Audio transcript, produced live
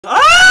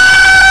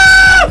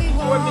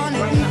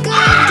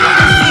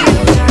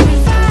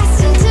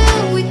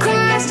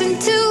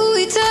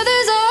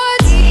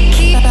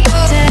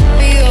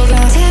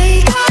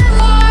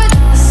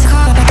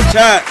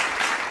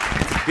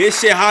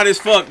This shit hot as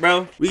fuck,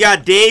 bro. We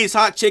got Dave's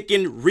hot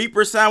chicken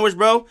Reaper sandwich,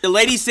 bro. The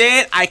lady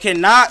said I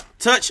cannot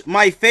touch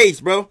my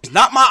face, bro. It's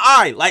not my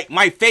eye, like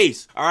my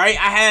face. All right,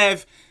 I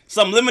have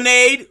some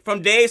lemonade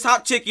from Dave's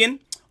hot chicken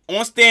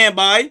on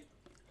standby.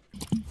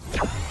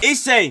 It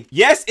say,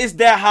 yes, it's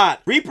that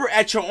hot. Reaper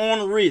at your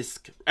own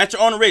risk. At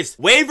your own risk.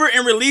 Waiver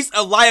and release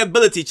of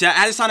liability, chat. I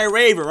had to sign a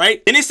waiver,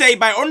 right? Then it say,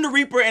 by ordering the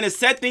Reaper and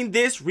accepting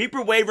this,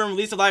 Reaper waiver and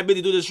release of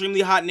liability due to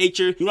extremely hot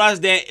nature, you realize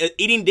that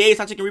eating Dave's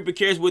hot chicken Reaper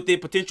carries with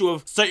it potential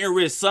of certain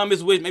risks. Some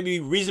is which may be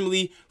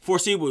reasonably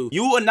foreseeable.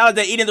 You acknowledge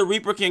that eating the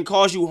Reaper can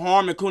cause you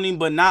harm, including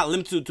but not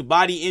limited to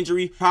body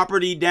injury,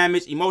 property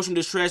damage, emotional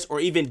distress, or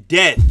even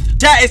death.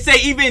 Chat, it say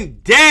even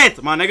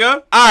death, my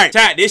nigga. Alright,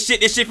 chat, this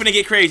shit finna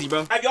get crazy,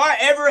 bro. Have y'all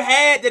ever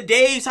had the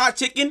Dave's hot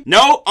chicken?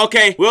 No?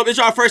 Okay. Well, this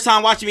y'all first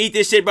time watching me eat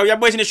this shit, bro. Y'all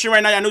boys in the stream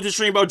right now. Y'all new to the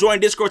stream, bro. Join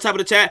Discord, top of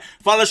the chat.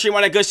 Follow the stream,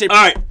 all that good shit.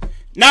 Alright.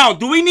 Now,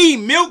 do we need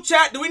milk,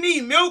 chat? Do we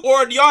need milk?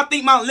 Or do y'all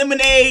think my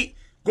lemonade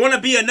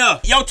gonna be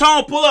enough? Yo,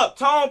 Tone, pull up.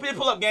 Tone,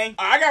 pull up, gang.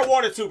 All right, I got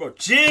water too, bro.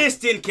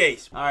 Just in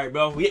case. All right,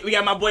 bro. We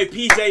got my boy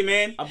PJ,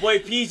 man. My boy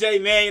PJ,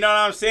 man. You know what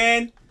I'm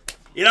saying?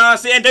 You know what I'm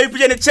saying?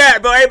 WPJ in the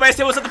chat, bro. Everybody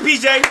say what's up to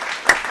PJ.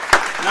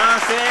 You know what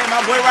I'm saying?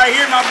 My boy right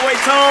here, my boy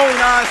Tone. You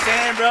know what I'm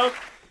saying, bro?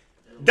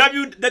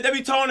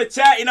 W Tone in the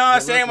chat. You know what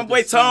I'm saying? My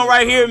boy Tone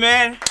right here,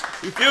 man.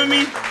 You feel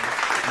me?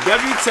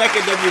 W Tech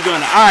and W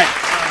Gunner. All right.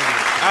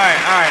 All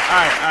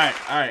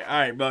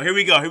right, bro. Here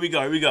we go.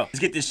 Let's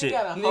get this shit.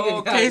 Bro,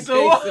 I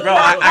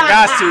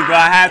got to, bro.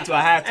 I have to.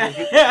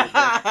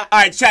 All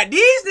right, chat.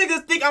 These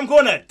niggas think I'm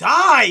gonna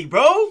die,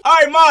 bro. All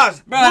right,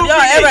 Maz. Bro, have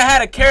y'all ever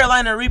had a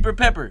Carolina Reaper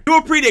pepper? Do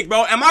a predict,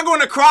 bro. Am I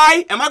gonna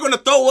cry? Am I gonna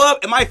throw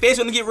up? Am my face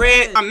gonna get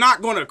red? I'm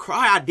not gonna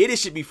cry. I did this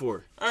shit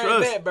before. All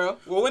right, bet, bro.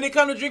 Well, when it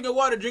comes to drinking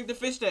water, drink the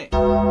fish tank.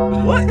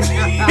 What?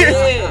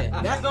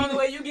 Yeah, that's the only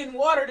way you getting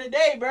water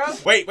today, bro.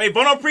 Wait,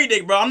 vote on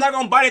predict, bro. I'm not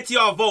gonna bite it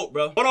till y'all vote,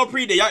 bro. Vote on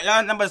predict. Y'all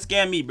not about to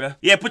scam me, bro.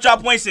 Yeah, put y'all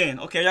points in.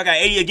 Okay, y'all got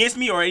 80 against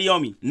me or 80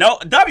 on me? No,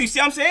 W. See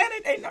what I'm saying?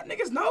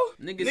 Niggas know.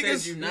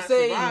 Niggas you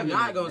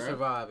not gonna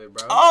survive it,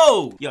 bro.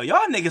 Oh, yo,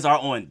 y'all niggas are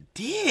on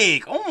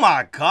dick. Oh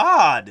my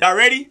god. Y'all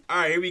ready? All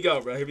right, here we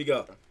go, bro. Here we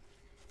go.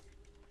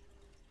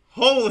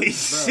 Holy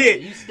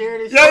shit! You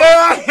scared as shit?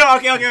 Yo,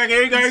 okay. Here we go. Okay,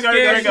 here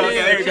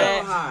we go.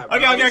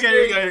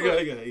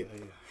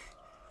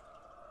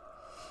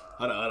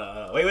 Hold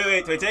on.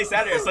 Wait. Today's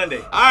Saturday or Sunday?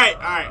 All right.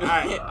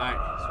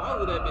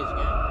 Swallow that bitch,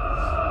 gang.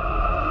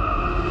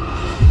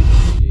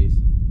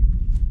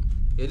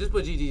 Yeah, just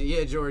put GG's.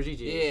 Yeah, George,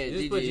 GG's. Yeah,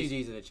 just put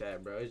GG's in the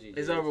chat, bro. It's GG's.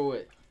 It's over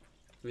with.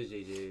 It's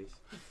GG's.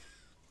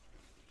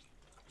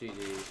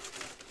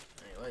 GG's.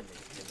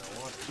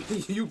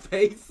 You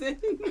pacing?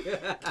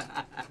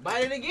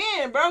 Bite it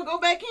again, bro. Go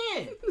back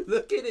in.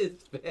 Look at his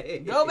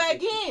face. Go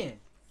back in.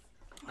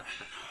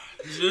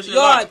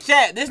 Yo,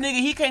 chat. This nigga,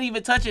 he can't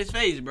even touch his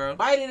face, bro.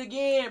 Bite it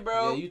again,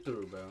 bro. Yeah, you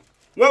through, bro.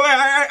 Wait,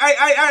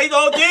 I eat the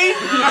whole thing?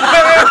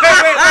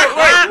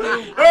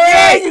 Wait.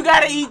 Yeah, you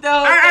gotta eat the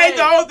whole thing. I ate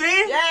the whole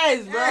thing?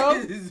 Yes,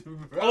 bro.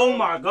 Oh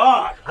my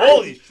god.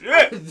 Holy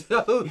shit.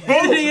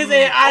 Nigga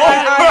said,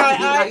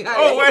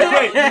 oh,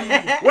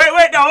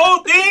 wait, the whole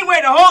thing?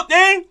 Wait, the whole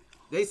thing?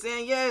 They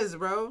saying yes,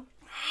 bro.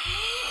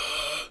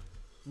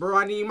 Bro,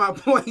 I need my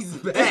points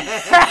back.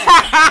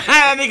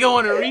 That nigga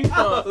want a refund.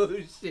 Oh,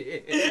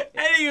 shit.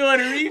 That nigga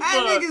want a refund.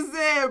 That nigga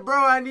said,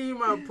 bro, I need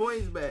my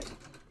points back.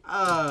 You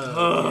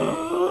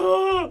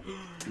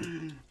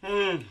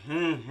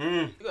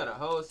got a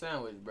whole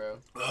sandwich, bro.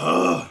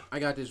 I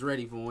got this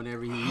ready for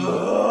whenever you need it.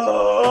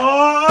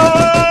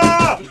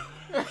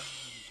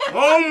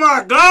 Oh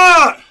my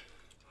god!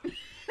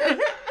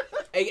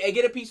 Hey,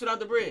 get a piece without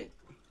the bread.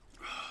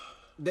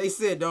 They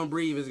said don't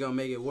breathe is gonna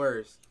make it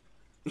worse.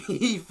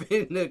 He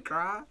finna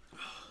cry.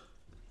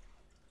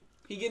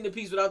 He getting the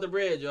piece without the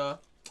bread, y'all.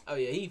 Oh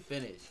yeah, he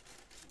finished.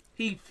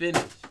 He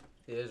finished.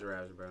 Yeah, it's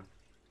raps, bro.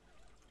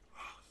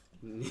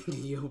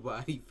 Your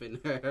body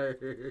finna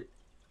hurt.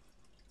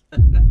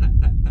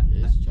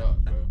 It's chalk,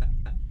 bro.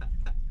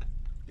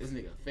 This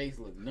nigga face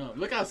look numb.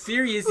 Look how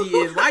serious he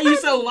is. Why you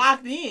so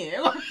locked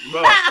in?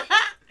 Bro.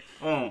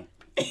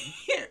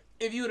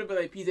 If you would have been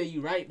like, PJ, you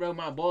right, bro?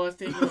 My balls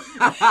tingle.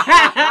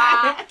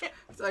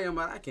 Talking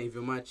about I can't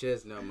feel my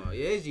chest no more.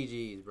 Yeah, it's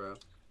GG's, bro.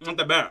 Not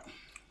that bad.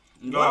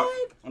 I'm good.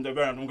 I'm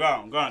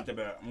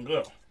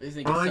good.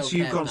 Right, so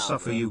you gon'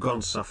 suffer, you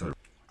gon' suffer.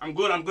 I'm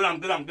good.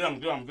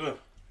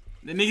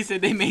 The nigga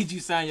said they made you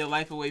sign your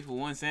life away for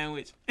one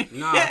sandwich.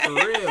 Nah, for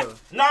real.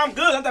 Nah, I'm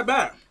good. Not that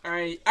bad. All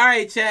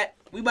right, chat.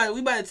 We about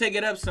to take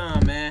it up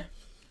some, man.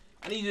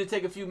 I need you to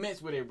take a few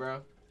minutes with it,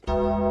 bro.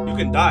 You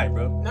can die,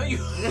 bro. No, you.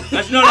 No,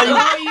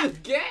 you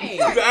can't. You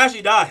can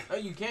actually die. No,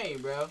 you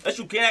can't, bro. That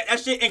you can't. That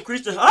shit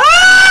increased the.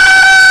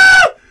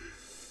 Ah!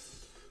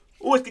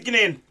 Oh, it's kicking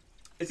in.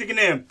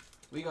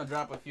 We gonna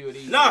drop a few of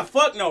these. Nah,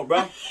 fuck no,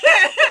 bro.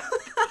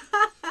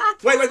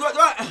 Wait.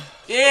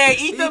 Yeah,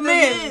 eat the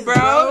mints, bro.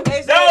 No. Do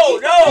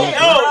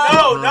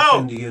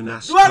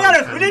I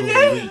gotta finish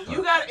it?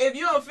 You got. If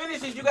you don't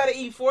finish it, you gotta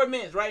eat 4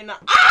 mints right now.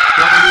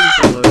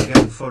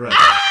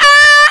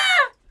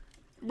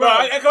 Bro, come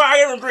on, I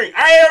ain't even drink.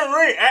 I ain't even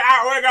drink.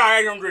 I God, I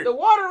ain't even drink. The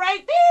water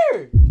right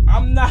there.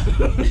 I'm not.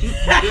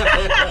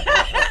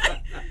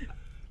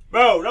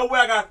 Bro, no way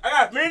I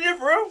got finish it,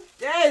 bro.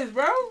 Yes,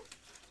 bro.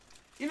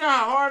 You know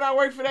how hard I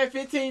worked for that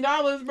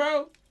 $15,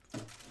 bro?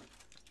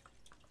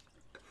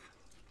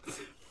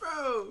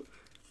 Bro.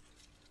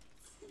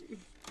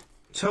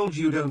 Told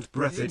you don't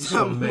breath it,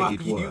 so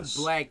make it worse.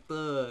 You black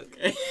thug.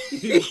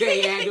 You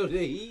can't handle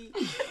the heat.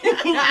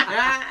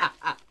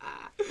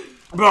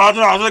 Bro, I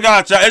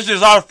got to this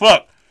shit's hard as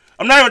fuck.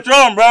 I'm not even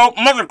trolling, bro.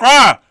 I'm about to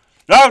cry.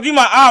 Dog, see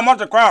my eye, I'm about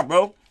to cry,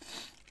 bro.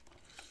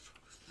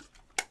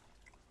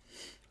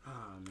 Oh,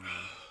 man.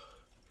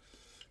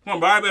 Come on,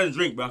 bro. I better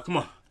drink, bro. Come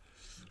on.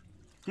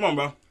 Come on,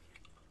 bro.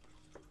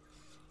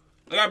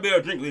 I gotta be able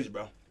to drink at least,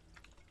 bro.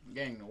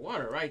 Gang, the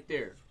water right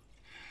there.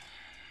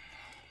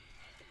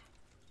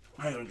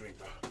 I ain't gonna drink,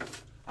 bro.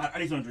 I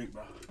need some drink,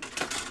 bro.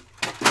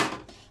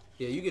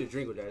 Yeah, you get a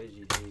drink with that. It's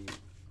GG.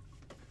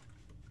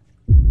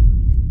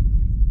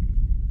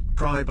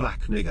 Cry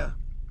black nigga.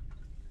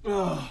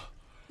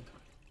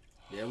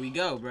 There we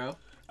go, bro.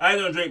 I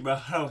ain't gonna drink, bro.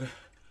 Okay.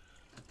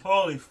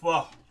 Holy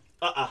fuck.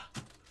 Oh,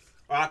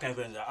 I can't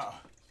finish that.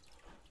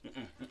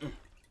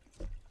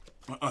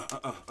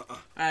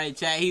 Alright,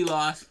 chat, he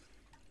lost.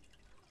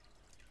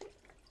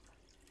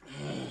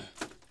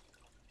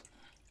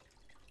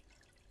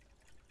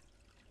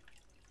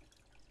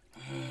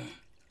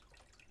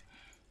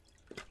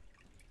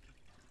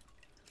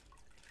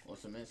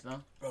 What's the mints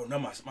now? Bro, no,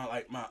 my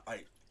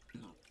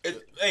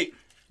hey.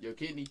 Your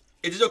kidney.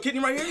 Is this your kidney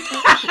right here?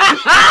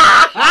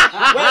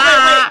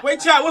 wait,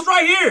 Chad. What's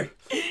right here?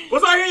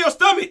 What's right here in your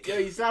stomach? Yo,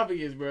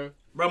 esophagus, bro.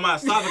 Bro, my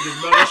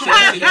esophagus, bro.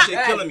 That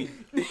shit killing me.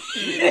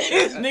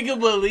 This nigga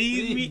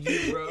believes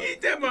me, bro. He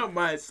talking about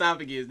my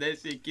esophagus. That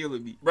shit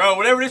killing me. Bro,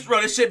 whatever this,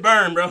 bro, this shit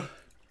burn, bro.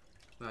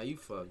 Nah, you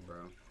fucked,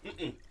 bro.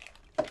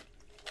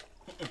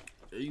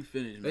 You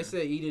finished, man. They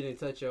said eat it and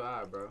touch your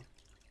eye, bro.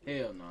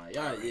 Hell no.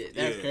 Y'all,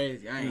 that's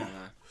crazy. I ain't gonna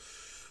lie.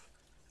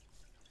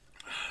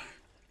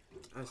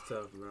 That's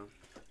tough, bro.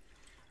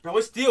 Bro,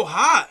 it's still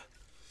hot.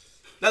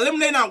 That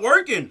lemonade not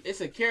working. It's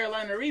a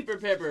Carolina Reaper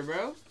pepper,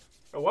 bro.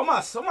 Bro, why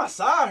my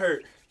side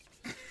hurt?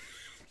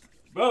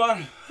 Bro,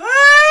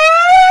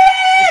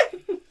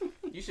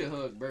 You should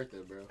hug Bertha,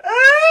 bro.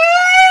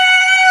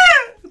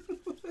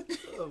 What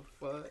the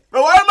fuck?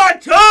 Bro, why my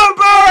tongue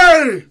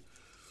burn?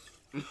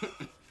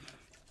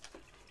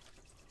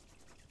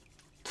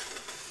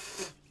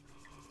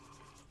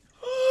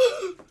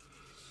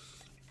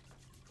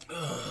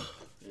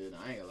 Dude,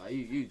 I ain't gonna lie.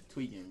 You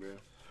tweaking, bro.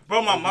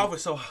 Bro, my mouth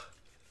is so hot.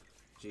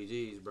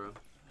 GG's, bro.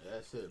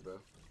 That's it, bro.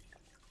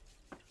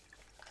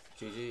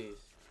 GG's.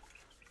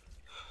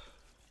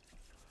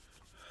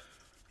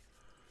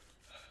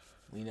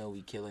 We know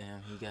we killing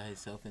him. He got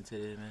himself into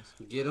this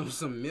mess. Get him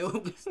some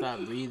milk. Stop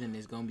breathing.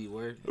 It's gonna be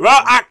worse. Bro,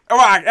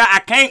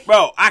 I can't,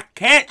 bro. I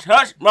can't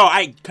touch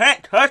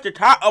the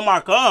top of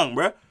my tongue,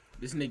 bro.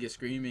 This nigga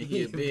screaming.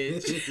 He a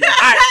bitch.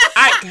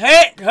 I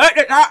can't touch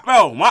the top,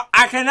 bro.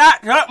 I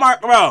cannot touch my,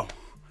 bro.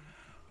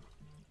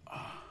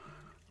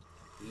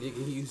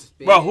 Nigga, you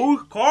spit. Bro,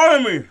 who's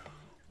calling me?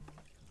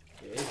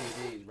 Yeah, it's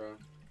GG's, bro.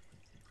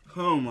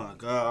 Oh my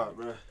god,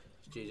 bro.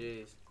 It's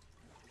GG's.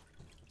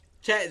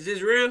 Chat, is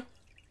this real?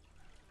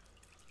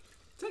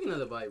 Take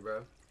another bite,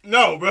 bro.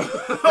 No, bro.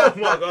 Oh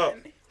my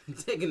god.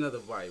 Take another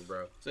bite,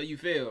 bro. So you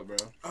failed, bro.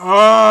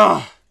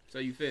 So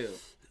you failed.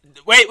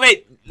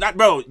 Wait, not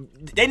bro.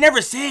 They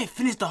never said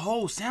finish the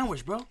whole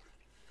sandwich, bro.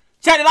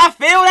 Chat, did I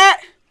fail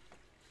that?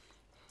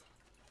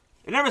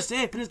 They never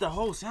said finish the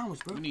whole sandwich,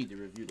 bro. You need to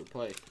review the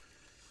play.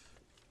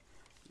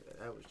 Yeah,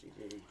 that was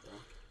GG's, bro.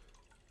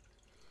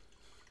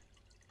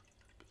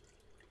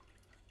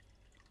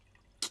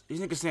 These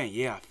niggas saying,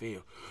 yeah, I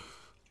failed.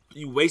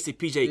 You wasted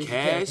PJ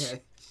cash?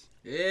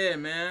 Yeah,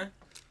 man.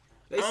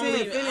 They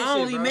said finish I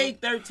only it, bro.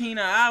 make $13 an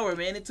hour,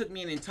 man. It took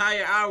me an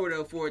entire hour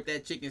to afford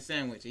that chicken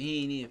sandwich, and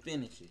he ain't even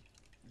finish it.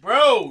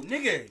 Bro,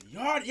 nigga,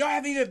 y'all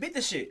haven't even bit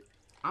the shit.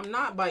 I'm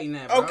not biting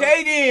that, bro.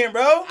 Okay then,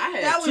 bro. I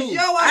had That two. was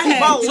your I ass. had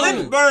My two.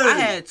 lips burn. I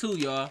had two,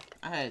 y'all.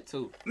 I had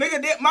two.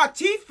 Nigga, my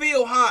teeth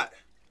feel hot.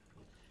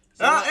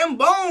 And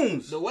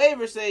bones. The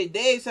waiver say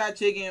Dave's Hot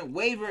Chicken,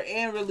 waiver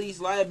and release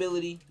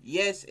liability.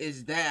 Yes,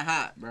 it's that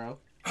hot, bro.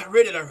 I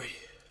read it already.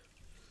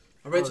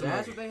 That's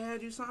what they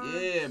had you sign?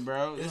 Yeah,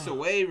 bro. It's a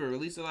waiver.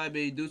 Release of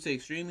liability due to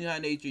extremely high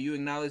nature. You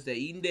acknowledge that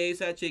eating Dave's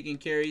Hot Chicken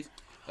carries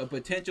a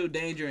potential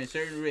danger and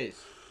certain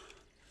risks.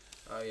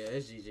 Oh, yeah,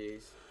 it's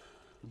GG's.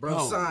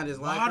 Bro signed his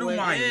life do away.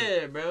 I-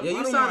 Yeah, bro. Yeah,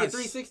 you do signed I a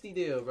 360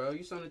 deal, bro.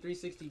 You signed a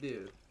 360 deal.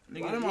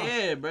 Nigga,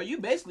 yeah, bro. You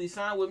basically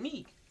signed with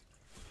me.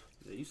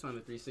 Yeah, you signed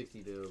a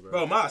 360 deal, bro.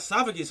 Bro, my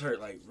esophagus hurt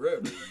like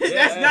really.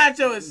 That's not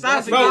your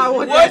esophagus. Bro,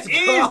 what that's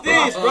is called.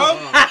 this,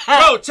 bro?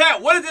 Bro,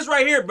 chat, what is this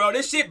right here, bro?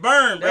 This shit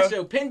burn, bro. That's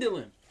your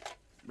pendulum.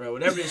 Bro,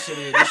 whatever this shit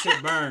is, this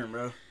shit burn,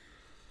 bro.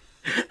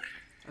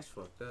 That's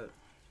fucked up.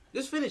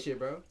 Just finish it,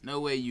 bro. No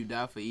way you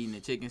die for eating a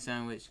chicken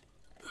sandwich.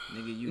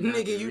 Nigga,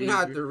 you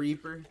not the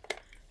Reaper.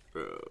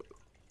 Bro.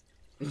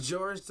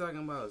 George talking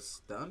about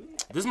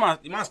stomach? This my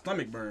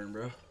stomach burn,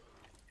 bro.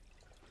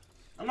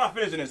 I'm not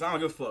finishing this. I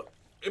don't give a fuck.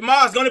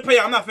 Miles, gonna pay.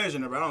 I'm not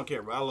finishing it, bro. I don't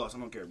care, bro. I lost. I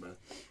don't care, bro.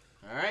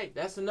 All right,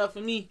 that's enough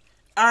for me.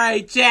 All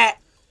right, chat.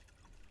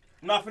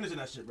 I'm not finishing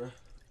that shit, bro.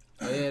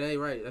 Oh, yeah, they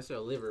right. That's your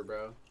liver,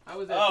 bro. How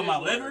was that? Oh, my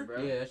liver?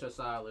 Bro? Yeah, that's your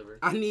side liver.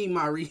 I need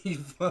my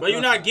reefer. But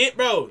you not get,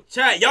 bro.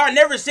 Chat, y'all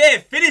never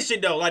said finish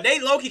it, though. Like, they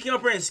low-key came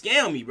up here and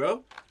scam me,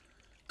 bro.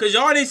 Because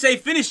y'all didn't say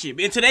finish it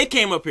until they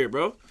came up here,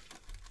 bro.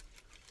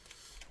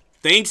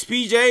 Thanks,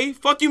 PJ.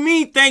 Fuck you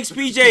mean, thanks,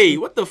 PJ.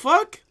 What the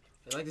fuck?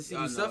 They like to see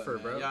you suffer,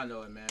 bro. Y'all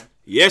know it, man.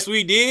 Yes,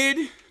 we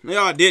did. No,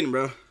 y'all didn't,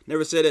 bro.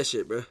 Never said that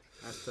shit, bro.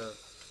 That's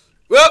tough.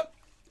 Well,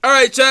 all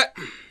right, chat.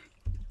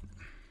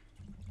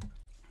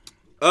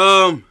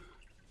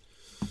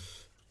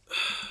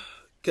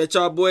 Catch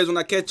y'all boys when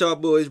I catch y'all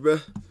boys, bro.